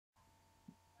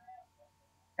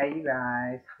Hey you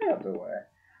guys, how y'all doing?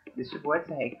 This your boy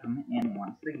Tay coming in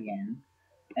once again,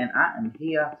 and I am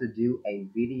here to do a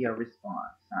video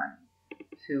response, honey,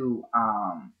 to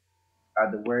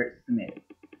the Wordsmith.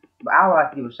 But I would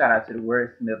like to give a shout out to the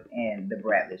Wordsmith and the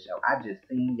Bradley show. I just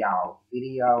seen y'all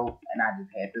video and I just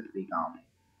had to speak on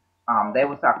it. They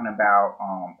was talking about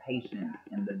patience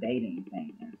in the dating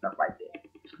thing and stuff like that,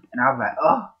 and I was like,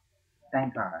 oh,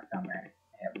 thank God somebody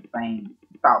have the same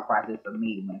thought process of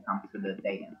me when it comes to the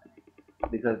dating thing.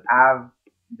 Because I've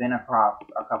been across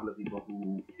a couple of people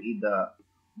who either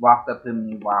walked up to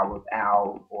me while I was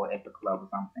out or at the club or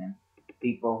something.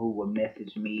 People who would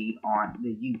message me on the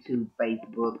YouTube,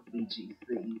 Facebook,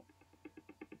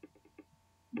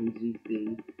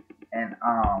 BGC, and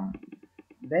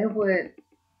they would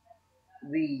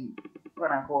be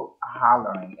quote unquote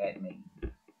hollering at me,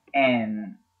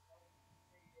 and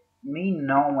me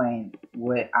knowing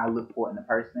what I look for in a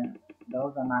person,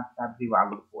 those are not the type of people I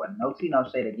look for. No tea, no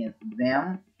shade against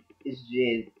them. It's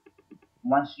just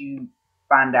once you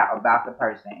find out about the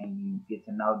person and you get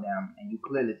to know them and you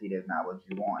clearly see that's not what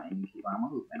you want and you keep on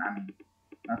moving. I mean,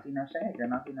 no tea, no shade, girl,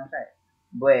 no tea, no shade.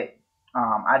 But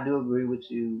I do agree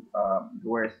with you,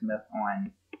 Smith,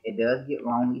 on it does get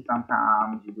lonely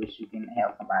sometimes. You wish you can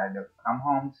have somebody to come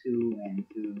home to and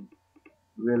to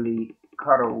really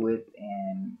cuddle with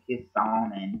and kiss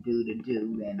on and do the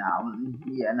do and I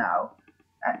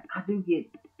do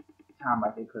get time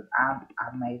like it because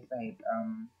I may say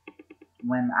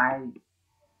when I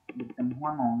with them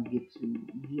hormones get to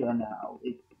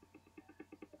it's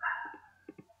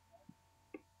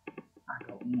I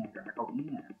go in girl, I go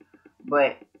in,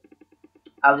 but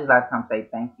I would just like to come say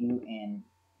thank you and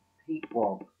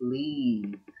people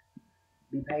please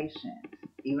be patient.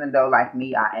 Even though like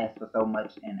me I ask for so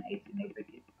much in a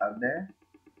significant other,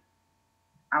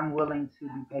 I'm willing to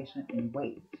be patient and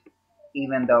wait.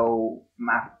 Even though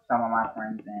some of my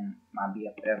friends and my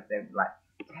BFFs, they're like,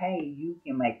 hey, you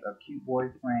can make a cute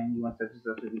boyfriend. You want such and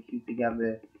such to be cute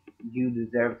together. You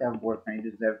deserve to have a boyfriend.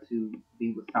 You deserve to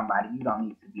be with somebody. You don't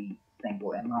need to be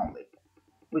single and lonely.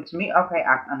 Which me, okay,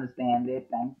 I understand it.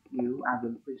 Thank you. I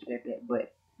really appreciate that.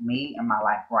 But me and my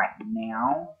life right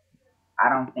now, I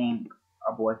don't think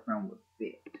a boyfriend would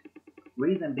fit.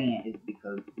 Reason being is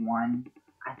because one,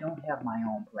 I don't have my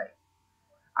own place.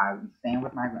 I'm staying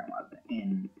with my grandmother,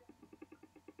 and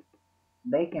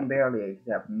they can barely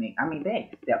accept me. I mean, they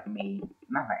accept me.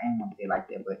 Not like I ain't gonna say it like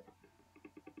that, but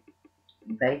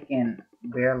they can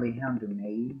barely handle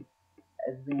me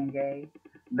as being gay,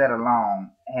 let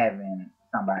alone having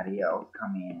somebody else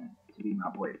come in to be my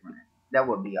boyfriend. That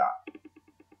would be off.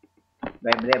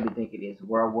 Baby, they be thinking it's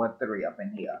World War III up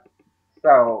in here.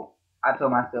 So I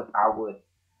told myself I would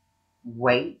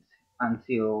wait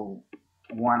until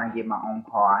one, I get my own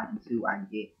car, and two, I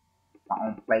get my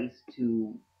own place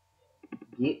to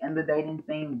get in the dating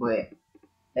scene. But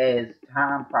as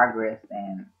time progressed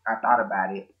and I thought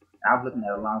about it, I was looking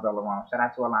at Alonzo Larone. Shout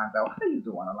out to Alonzo. How you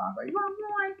doing, Alonzo? You know what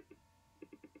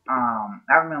I'm doing?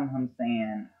 I remember him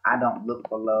saying, I don't look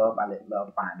for love, I let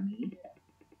love find me.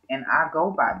 And I go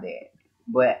by that.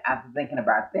 But after thinking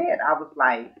about that, I was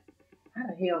like, how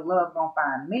the hell love gonna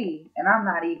find me? And I'm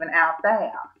not even out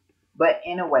there. But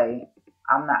anyway,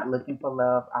 I'm not looking for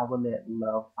love. I will let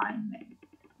love find me.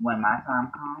 When my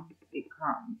time comes, it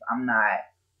comes. I'm not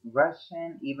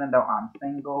rushing, even though I'm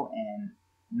single and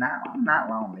I'm not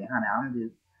lonely, honey. I'm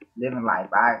just living life.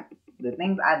 The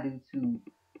things I do to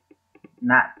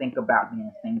not think about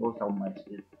being single so much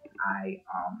is I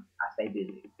stay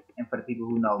busy. And for the people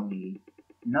who know me,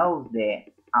 knows that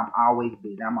I'm always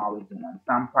busy. I'm always doing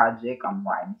some project. I'm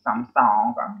writing some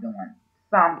songs. I'm doing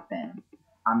something.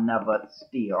 I'm never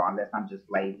still unless I'm just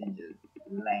lazy and just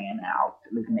laying out,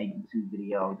 looking at YouTube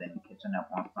videos and catching up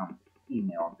on some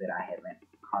emails that I haven't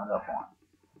caught up on.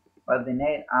 Other than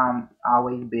that, I'm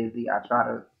always busy. I try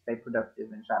to stay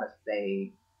productive and try to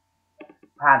stay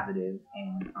positive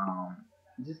and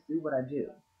just do what I do.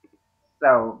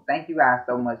 So thank you guys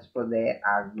so much for that.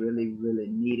 I really, really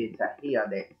needed to hear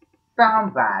that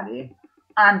somebody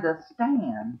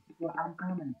understands where I'm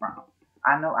coming from.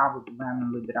 I know I was rambling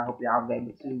a little bit. I hope y'all was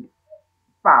able to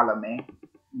follow me.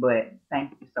 But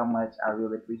thank you so much. I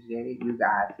really appreciate it. You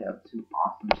guys have two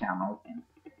awesome channels, and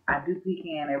I do peek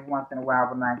in every once in a while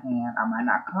when I can. I might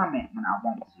not comment when I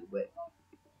want to, but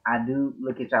I do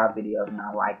look at y'all videos and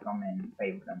I like them and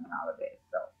favorite them and all of that.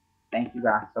 So thank you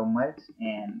guys so much.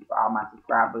 And for all my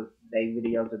subscribers, their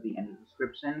videos will be in the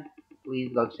description.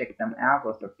 Please go check them out.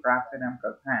 Go subscribe to them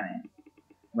because, honey,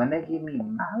 when they give me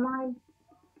my life,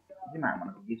 you might want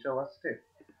to go get yours too.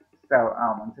 So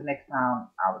until next time,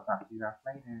 I will talk to you guys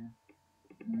later.